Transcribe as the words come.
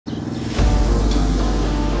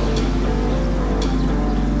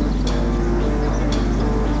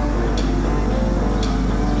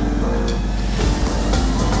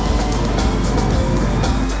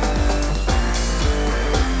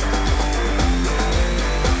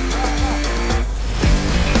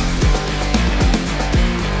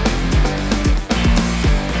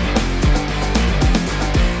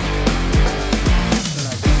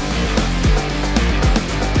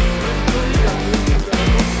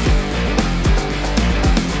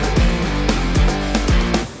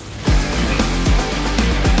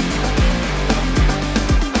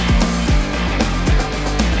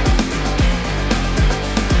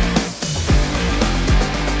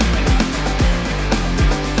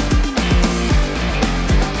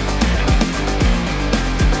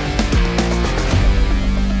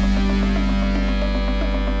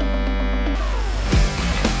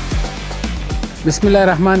بسم الله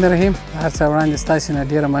الرحمن الرحیم. هر څه وړاندې ستاسې نه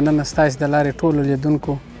ډېره مننه. ستاسې د لارې ټولو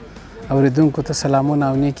لیدونکو اورېدونکو ته سلامونه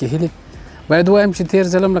او نیکې هیلې. باید ووایم چې تېر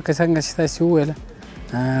ځل هم لکه څنګه چې تاسې وویله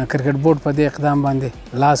کرکټ بورډ په دې اقدام باندې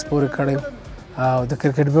لاس پورې کړی او د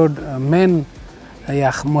کرکټ بورډ مین یا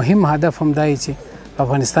مهم هدف هم دا چې په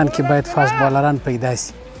افغانستان کې باید فاست بالران پیدا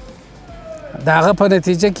شي. د هغه په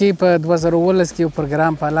نتیجه کې په 2019 کې یو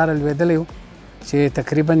پروګرام په لاره لوېدلی و چې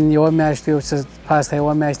تقریبا یوه میاشت یو څه پاسته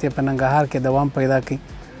یوه میاشت په ننګرهار کې دوام پیدا کړي.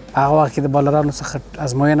 هغه وخت کې د بالرانو څخه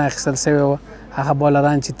ازموینه اخیستل سوې وه. هغه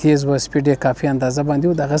بالران چې تیز و، سپیډ یې کافي اندازه باندې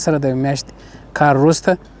و، د هغه سره د یوې میاشتې کار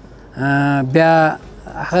وروسته بیا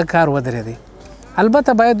هغه کار ودرېدی.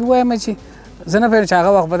 البته باید ووایم چې زه نه پوهېږم چې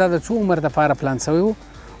هغه وخت به دا د څو عمر دپاره پلان سوی و،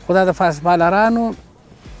 خو دا د فاست بالرانو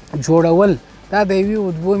جوړول دا د یوې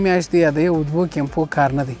اووه دوه میاشتې یا د یو اووه دوه کیمپو کار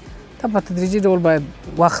نه دی. دا په تدریجي ډول باید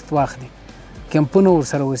وخت واخلي، کیمپونه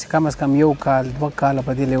ورسره وسي، کم از کم یو کال دوه کاله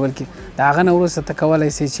په دې لیول کې. د هغه نه وروسته ته کولی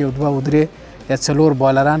سې چې یو دوه او درې یا څلور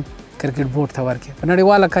بالران کرکټ بورډ ته ورکړي. په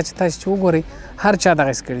نړیواله کچه تاسې چې وګورئ هر چا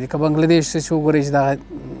دغسې کړي دي. که بنګلادیش ته چې وګورئ چې دغه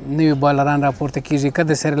نوي بالران راپورته کېږي، که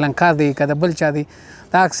د سریلنکا دی، که د بل چا دی،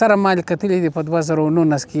 دا اکثره ما کتلي دي په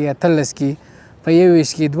 2019 کې یا 13 کې، په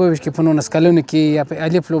 21 کې، 22 کې، په 19 کلونو کې یا په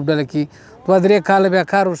الف لوبډله کې 2-3 کاله بیا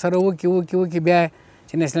کار ورسره وکړي بیا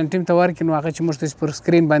چې نیشنل ټیم ته ورکړي نو هغه چې موږ ته پر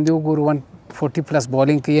سکرین باندې وګورو 140 پلس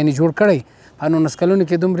بالینګ کوي، یعنې جوړ کړی په 19 کلونو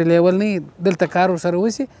کې دومره لیول نه دلته کار ورسره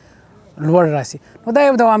وسي لوړ راسي. نو دا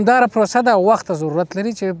یو دوامداره پروسه ده او وخت ضرورت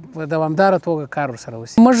لري چې په دوامداره توګه کار ورسره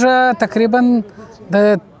وسي. موږ تقریبا د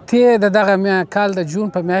دغه کال د جون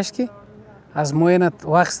په میاشت کې ازموینه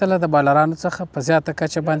واخیستله د بالرانو څخه په زیاته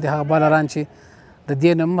کچه باندې. هغه بالران چې د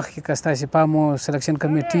دې نه مخکې که ستاسې پام و سلکشن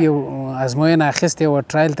کمیټي یو ازموینه اخیستې وه،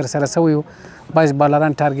 ټرایل ترسره سوی و، بعضې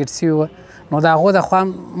بالران ټارګېټ سوي وه، نو د هغو د خوا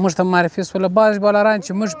موږ ته معرفي سوله. بعضې بالران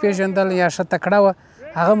چې موږ پېژندل یا ښه تکړه وه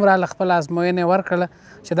هغه هم راله خپله ازموینه یې ورکړله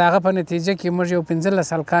چې د هغه په نتیجه کې موږ یو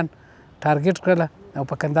 15 هلکان ټارګېټ کړله او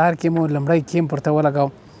په کندهار کې مو لومړی کیمپ ورته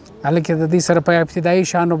ولګاوه. هلکې د دوی سره په ابتدایي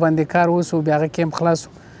شانو باندې کار وسو، بیا هغه کیمپ خلاص و،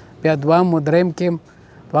 بیا دویم و دریم کیمپ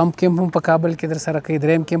هم په کابل کې ترسره کوي،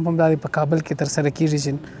 دریم کیمپ هم دا په کابل کې ترسره کېږي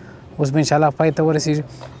چې اوس به انشاءالله پای ته ورسېږي.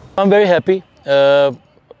 I'm very happy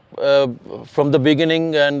from the beginning,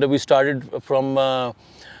 and we started from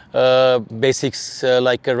basics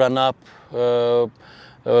like a run-up,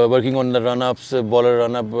 working on the run-ups, bowler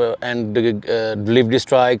run-up and delivery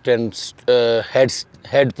strike and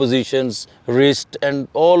head positions, wrist and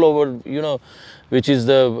all over, you know, which is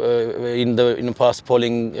the in fast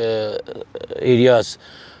bowling areas.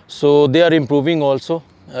 So they are improving also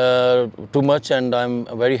too much, and I'm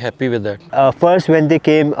very happy with that. First when they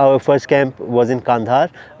came, our first camp was in Kandahar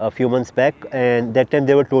a few months back, and that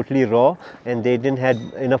time they were totally raw and they didn't have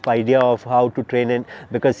enough idea of how to train. And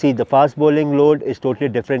because see, the fast bowling load is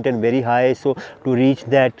totally different and very high, so to reach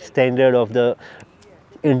that standard of the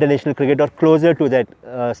international cricket or closer to that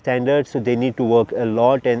standard, so they need to work a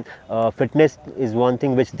lot, and fitness is one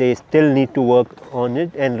thing which they still need to work on it.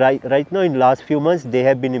 And right now in last few months they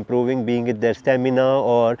have been improving, being it their stamina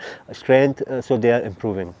or strength, so they are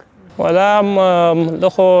improving. ولا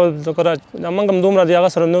دخو ذکر منګم دومره دی هغه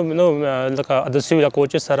سره نو لکه د سوي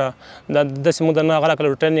کوچ سره د سیمو د نه غلا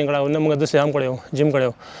کړو ټریننګ کړو نو موږ د سیام کړو جیم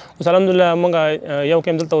کړو. الحمدلله موږ یو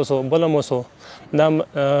کېم دلته وسو بل مو وسو دا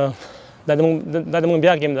موږ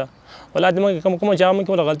بیا کېم دا ولا د موږ کوم جام کې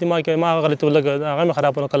ولا غلطي ما کې ما غلطي ولګ هغه مې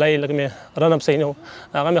خراب کړای لکه مې رن اپ صحیح نه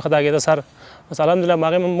هغه مې خدای کې سر الحمدلله ما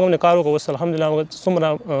موږ کار وکړو. الحمدلله څومره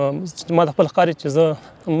ما د خپل ښکاري چې زه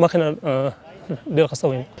مخینه ډېر ښه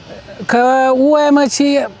سوی یم. که ووایم چې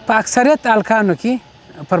په اکثریت هلکانو کې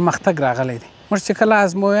پرمختګ راغلی دی. موږ چې کله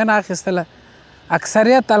ازموینه اخیستله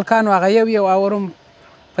اکثریت هلکانو هغه یو اور هم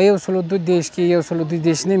په 132 کې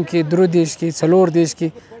 132 نیم کې 33 کې 34 کې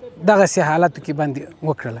دغسې حالاتو کې باندې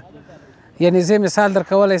وکړله. یعنې زه مثال در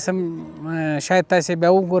کولی سم، شاید تاسې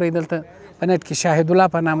بیا وګورئ دلته په نیټ کې شاهد الله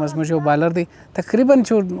په نامه زموږ یو بالر دی، تقریبا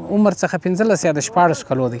چې عمر څخه 15 یا د 14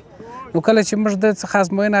 کلو دی. نو کله چې موږ د څخه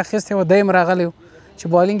ازموینه اخیستې وه دی هم راغلی و چې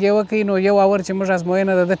بالینګ یې وکړي، نو یو اور چې موږ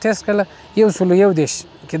ازموینه د ټیسټ کړله 121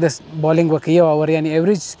 کې د بالینګ وکړي یو اور، یعنې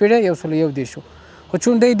ایوریج سپیډ یې 121 و. خو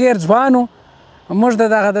چون دی ډېر ځوان و موږ د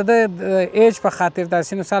دغه د ایج په خاطر د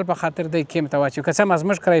سن سال په خاطر د کیمپ ته واچوو. که څه هم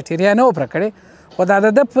زموږ کرایټیریا نه و پوره کړې، خو دا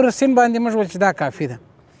د پر سن باندې موږ ویل چې دا کافي ده.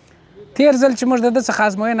 تېر ځل چې موږ د ده څخه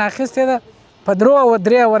ازموینه اخیستې ده په 3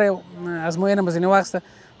 اوره ازموینه مې ځینې واخیسته،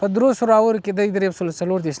 په 300 اورو کې دی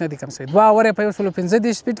 340 نه دي کم شوي. 2 اوره په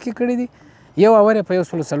 115 سپیډ کې کړي دي، یو اور په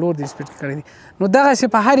 140 سپیډ کې کړي دي. نو دغسې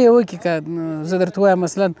په هر یوه کې که زه درته وایم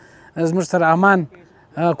مثلا زموږ سره امان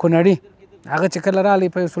کونړي هغه چې کله رالی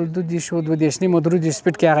په 122 نیم او 23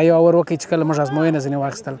 سپیډ کې هغه یو اور وکړي چې کله موږ ازموینه ځینې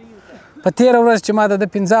واخیستل. په تېره ورځ چې ما د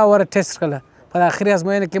 15 اووره ټیسټ کړله په آخري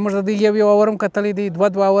ازموینه کې موږ د یو اور هم کتلی دی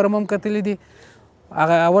 2 اور هم کتلی دي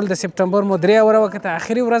هغه اول د سپټمبر مو 3 اوره وکته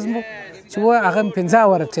آخري ورځ مو چې و هغه 15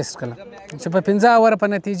 اوره ټیسټ کړله چې په 15 اوره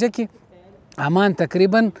په نتیجه کې امان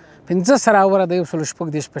تقریبا 15 اوره د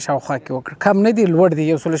 1.4 په شاوخوا کې وکړ کم نه دی لوړ دی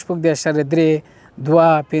 1.3 2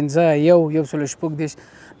 5 1.4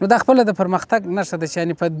 نو دا خپله د پرمختګ نښه ده چې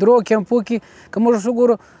یعنې په درو کیمپو کې که موږ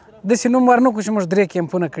وګورو داسې نوم ورنه کړو چې موږ 3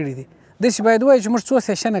 کیمپونه کړي دي داسې باید ووایو چې موږ 2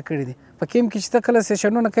 سیشنه کړي دي په کیمپ کې چې ته کله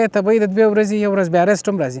سیشنونه کوې طبیعي د 2 ورځې یو ورځ بیا ریسټ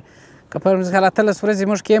هم راځي که په مثال 18 ورځې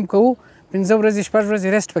موږ کیمپ کوو 15 ورځې 6 ورځې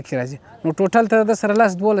ریسټ پکې راځي نو ټوټل ته د سره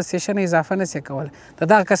 12 سیشنه اضافه نه شي کولی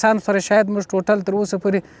د دغه کسانو سره شاید موږ ټوټل تر اوسه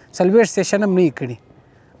پورې 40 سیشن هم نه یې کړي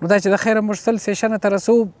نو دا چې د خیره موږ 100 سیشنه ته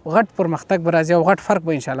رسو غټ پرمختګ به راځي او غټ فرق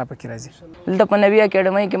به انشاءالله پکې راځي دلته په نوي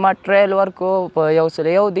اکیډمۍ کې ما ټرایل ورکړو په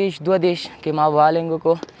 101 2 کې ما بالینګ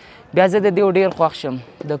وکړو بیا زه د دې ډېر خوښ شم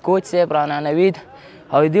د کوچ صاحب رانا نوید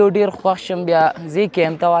او دې ډېر خوښ شم بیا زه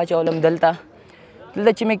کیمپ ته واچولم دلته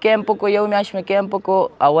چې مې کیمپ وکړو یو میاشت مې کیمپ وکړو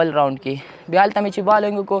اول راؤنډ کې بیا هلته مې چې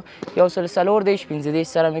بالینګ وکړو 104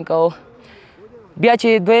 سره مې کوو بیا چې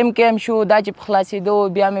دویم کیمپ شو دا چې په خلاصېدو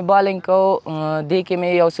بیا مې بالینګ کوو دې کې مې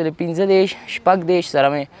 115 سره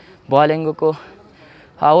مې بالینګ وکړو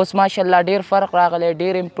اوس ماشاءالله ډېر فرق راغلی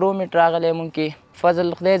ډېر امپرومنټ راغلی مونږ کې فضل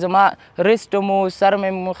خدای زما ریسټ مو سر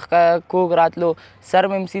مې کوږ راتلو سر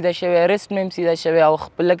مې هم سیده شوی ریسټ مې هم سیده شوی او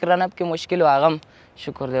لږ رنپ کې مشکل و هغه هم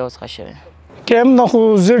شکر دی اوس ښه شوی کیمپ نه خو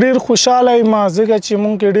زه ډېر خوشحاله یم ځکه چې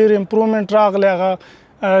مونږ کې ډېر امپرومنټ راغلی هغه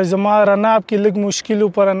زما رناب کې لږ مشکل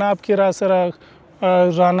و په رناب کې را سره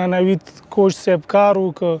رانا نوید کوچ صاحب کار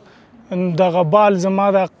وکړه دغه بال زما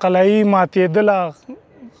د قلعي ماتېدله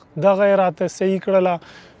دغه یې راته صحیح کړله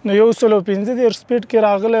نو 115 سپیډ کې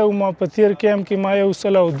راغلی و ما په تیر کیمپ کې ما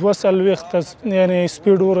 142 یعنی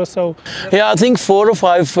سپیډ ورسو Yeah, I think 4 or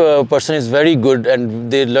 5% is very good and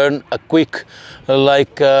they learn quick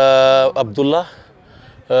like Abdullah,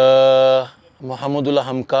 Muhammadullah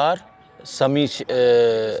Hamkar,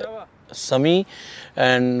 Sami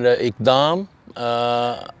and Iqdam,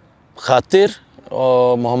 Khatir,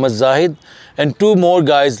 Muhammad Zahid and 2 more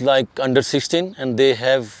guys like under 16 and they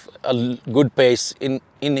have a good pace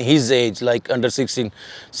in his age like under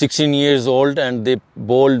 16 years old and they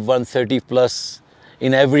bowled 130 plus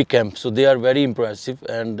in every camp so they are very impressive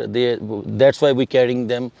and that's why we're carrying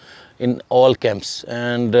them in all camps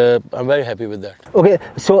and I'm very happy with that. Okay,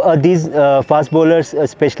 so these fast bowlers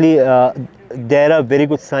especially there are very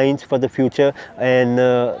good signs for the future and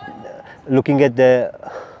looking at the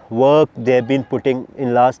work they have been putting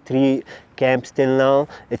in last 3 camps till now,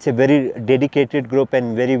 it's a very dedicated group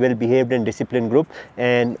and very well behaved and disciplined group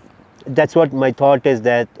and that's what my thought is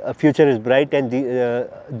that future is bright and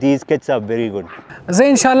these kids are very good. زه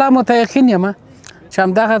انشاءالله متيقن یم چې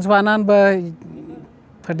همدغه ځوانان به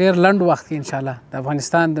په ډېر لنډ وخت کې انشاءالله د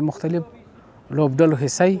افغانستان د مختلف لوبډلو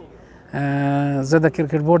حصه زه د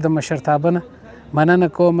کرکټ بورډ د مشرتابه نه مننه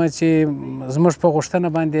کوم چې زموږ په غوښتنه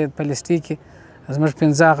باندې په لیستې کې زموږ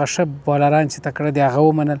 15 هغه ښه بالران چې تکړه دي هغه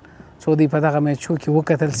ومنل څو دوی په دغه میچو کې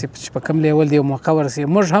وکتل چې په کوم لیول دی یو موقع ورسي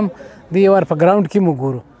موږ هم د یو وار په ګراوند کې مو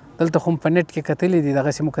ګورو دلته خو په نت کې کتلې دي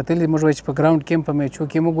دغسې مو کتلې دي موږ وایو چې په ګراوند کې هم په میچو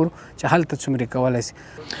کې مو ګورو چې هلته څومره کولی سي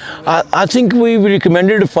I think we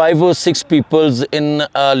recommended 5 or 6 people in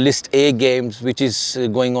list A games which is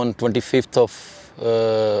going on 25th of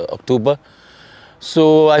October. So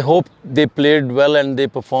I hope they played well and they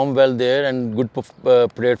performed well there and good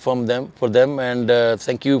played for them and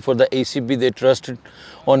thank you for the ACB, they trusted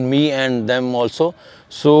on me and them also.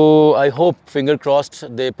 So I hope finger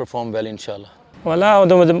crossed they perform well inshallah. والله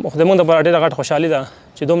د مونږ دپاره ډېره غټ خوشحالي ده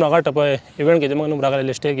چې دومره غټه په ایونټ کې زموږ نوم راغلی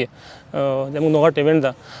لیسټې کې زموږ نو غټ ایونټ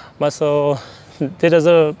ده بس ډېره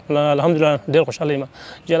زه الحمدلله ډېر خوشحاله یم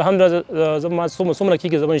چې الحمدلله زه ما څومره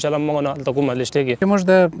کېږي زه به انشاءالله موږ نه هلته کوم لیسټې کې موږ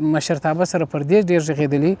د مشرتابه سره پر دې ډېر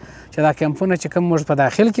غږېدلي چې دا کیمپونه چې کوم موږ په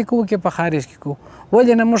داخل کې کوو کې په خارج کې کوو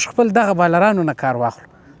ولې نه موږ خپل دغه بالرانو نه کار واخلو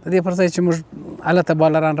د دې پر ځای چې موږ هلته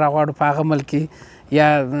بالران راغواړو په هغه ملک کې یا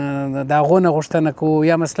د هغو نه غوښتنه کوو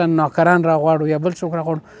یا مثلا نوکران راغواړو یا بل څوک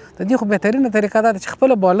راغواړو د دې خو بهترینه طریقه دا ده چې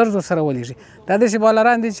خپله بالر زو سره ولیږي دا داسې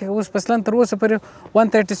بالران دي چې اوس مثلا تر اوسه پورې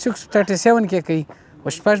 136 37 کې کوي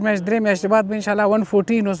و 6 میاشت 3 میاشتې بعد به انشاءالله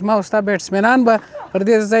 114 نو زما او ستا بیټسمینان به پر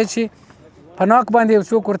دې ځای چې په ناک باندې یو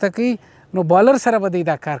څوک ورته کوي نو بالر سره به دی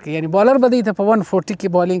دا کار کوي یعنی بالر به دی ته په 140 کې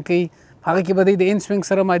بالینګ کوي هغه کې به دی د ان سوینګ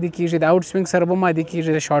سره مادي کېږي د آوټ سوینګ سره به مادي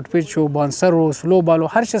کېږي د شارټ پیچ و بانسر و سلو بال و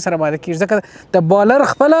هر شی سره مادي کېږي ځکه د بالر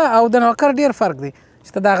خپله او د نوکر ډېر فرق دی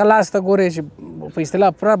چې ته د هغه لاس ته ګورې چې په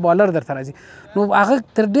اصطلاح پوره بالر درته راځي نو هغه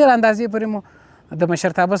تر ډېر اندازې پورې مو د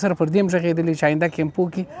مشرتابه سره پر دې هم غږېدلي چې آینده کیمپو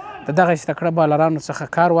کې د دغه تکړه بالرانو څخه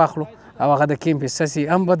کار واخلو او هغه د کیمپ حصه سي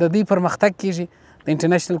هم به د دوی پرمختګ کیږي د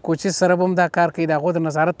انټرنیشنل کوچز سره به هم دا کار کوي د هغو د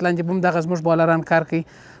نظارت لاندې به هم دغه زموږ بالران کار کوي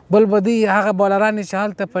بل به دوی هغه بالران چې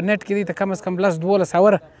هلته په نیټ کې دي ته کم از کم 10-12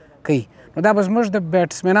 اوره کوي نو دا به زموږ د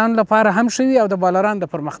بیټسمنانو لپاره هم ښه وي او د بالرانو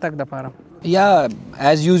د پرمختګ لپاره Yeah,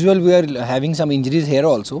 as usual we are having some injuries here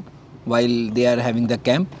also while they are having the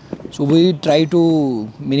camp, so we try to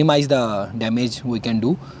minimize the damage we can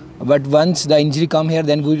do, but once the injury come here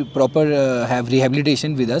then we proper have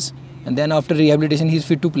rehabilitation with us, and then after rehabilitation he is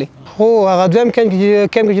fit to play. هو هغه دویم کیمپ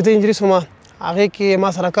کې چې انجری سوم هغه کې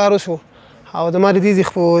ما سره کار وشو او د ما دې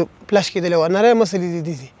خو پلاش کېدل و نره مسلې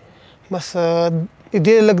دي بس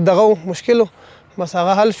دې لګ دغه مشکل بس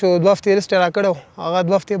هغه حل شو 2 هفته ریسټ را کړو هغه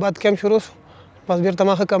 2 هفته بعد کیمپ شروع شو بس بیرته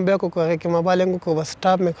ما کم بیک وکړو هغه کې ما بالنګ وکړو بس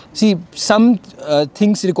ټاپ مې See, some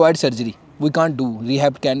things required surgery, we can't do,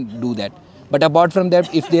 rehab can do that, but apart from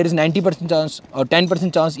that if there is 90% chance or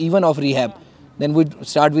 10% chance even of rehab, then we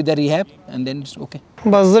start with the rehab and then it's okay.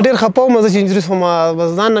 بس زه ډېر خپه وم زه چې انجري سوم بس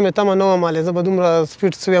ځان نه مې تمه نه وه مالې زه به دومره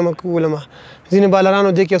سپیډ سویم کولم ځینې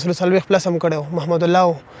بالرانو دې کې 140 پلس هم کړی و محمد الله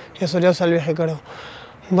و 140 یې کړی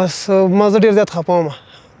و بس ما زه ډېر زیات خپه وم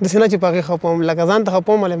داسې نه چې په هغې خپه وم لکه ځان ته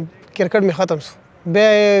خپه وم کرکټ مې ختم شو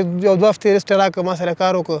بیا یو 2 هفتې ریسټ راکړه ما سره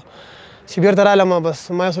کار وکړو چې بیرته رالم بس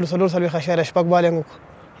ما 140 بالنګ وکړو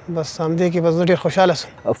بس همدې کې بس زه ډېر خوشحاله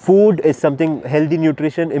سوم Food is something, healthy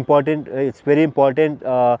nutrition important, it's very important,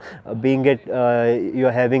 being it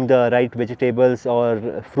you're having the right vegetables or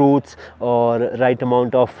fruits or right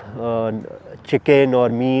amount of chicken or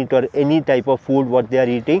meat or any type of food what they are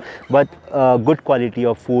eating, but good quality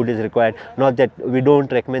of food is required. Not that we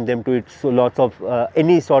don't recommend them to eat so lots of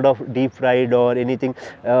any sort of deep fried or anything.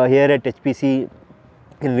 Here at HPC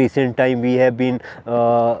in recent time we have been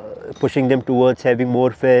pushing them towards having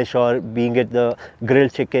more fish or being at the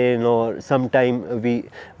grilled chicken, or sometime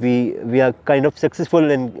we are kind of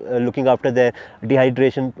successful in looking after the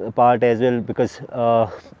dehydration part as well, because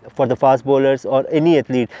for the fast bowlers or any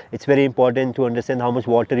athlete it's very important to understand how much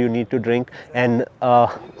water you need to drink, and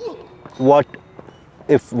what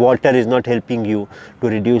if water is not helping you to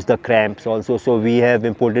reduce the cramps also. So we have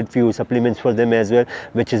imported few supplements for them as well,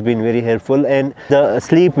 which has been very helpful. And the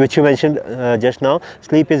sleep which you mentioned just now,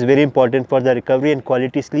 sleep is very important for the recovery and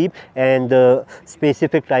quality sleep, and the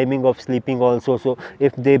specific timing of sleeping also. So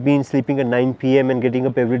if they've been sleeping at 9 PM and getting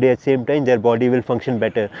up every day at same time, their body will function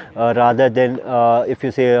better, rather than if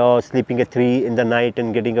you say sleeping at 3 in the night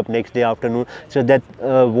and getting up next day afternoon, so that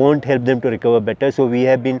won't help them to recover better. So we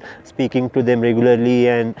have been speaking to them regularly,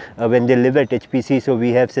 and when they live at HPC, so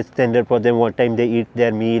we have set standard for them what time they eat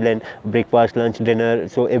their meal and breakfast, lunch, dinner,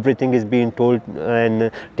 so everything is being told and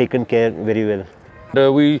taken care very well.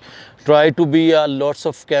 We try to be lots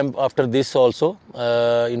of camp after this also,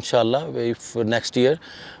 inshallah, if next year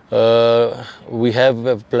we have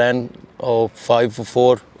a plan of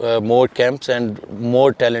 4 more camps and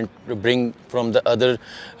more talent to bring from the other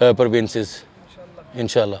provinces,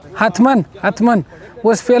 inshallah. حتما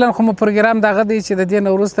اوس فعلا خو مو پروګرام دغه دی چې د دې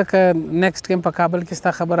نه وروسته که نیکسټ کیمپ په کابل کې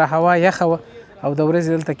ستا خبره هوا یخه وه او د ورځې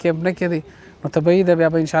دلته کیمپ نه کېدی نو طبیعي ده بیا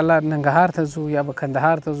به انشاءالله ننګرهار ته ځو یا به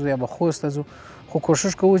کندهار ته ځو یا به خوست ته ځو خو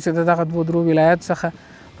کوشش کوو چې د دغه 2-3 ولایاتو څخه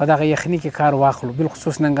په دغه یخني کې کار واخلو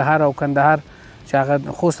بالخصوص ننګرهار او کندهار چې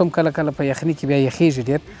هغه خوست هم کله کله په یخني کې بیا یخیږي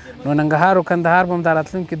ډېر نو ننګرهار او کندهار به هم دا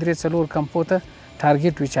راتلونکي 3-4 کمپو ته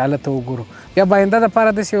ټارګېټ وي چې هلته وګورو بیا به آینده دپاره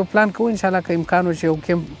داسې یو پلان کوو انشاءالله که امکان و چې یو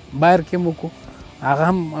کیمپ بایر کیمپ وکړو هغه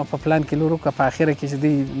هم په پلان کې لرو که په اخره کې چې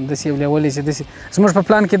دوی داسې یو لیول چې داسې زموږ په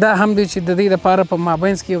پلان کې دا هم دی چې د دوی دپاره په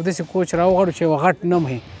مابینځ کې یو داسې کوچ راوغواړو چې یو غټ نوم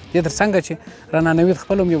وي دې تر څنګه چې رانا نوید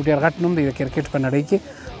خپل هم یو ډېر غټ نوم دی د کرکټ په نړۍ کې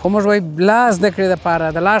خو موږ وایي لا زده کړې دپاره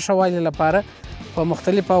د لا ښه والي لپاره په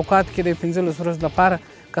مختلف اوقات کې د 15 ورځو لپاره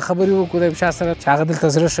که خبرې وکړو د چا سره چې هغه دلته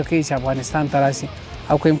زړه ښه کوي چې افغانستان ته راسي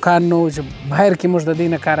او که امکان نه و چې بهر کې موږ د دې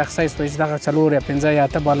نه کار اخیستی چې دغه 4 یا 5 یا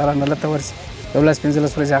 8 بالران هلته ورسي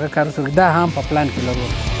 15 ورځې هغه کار وکړو دا هم په پلان کې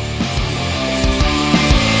لرو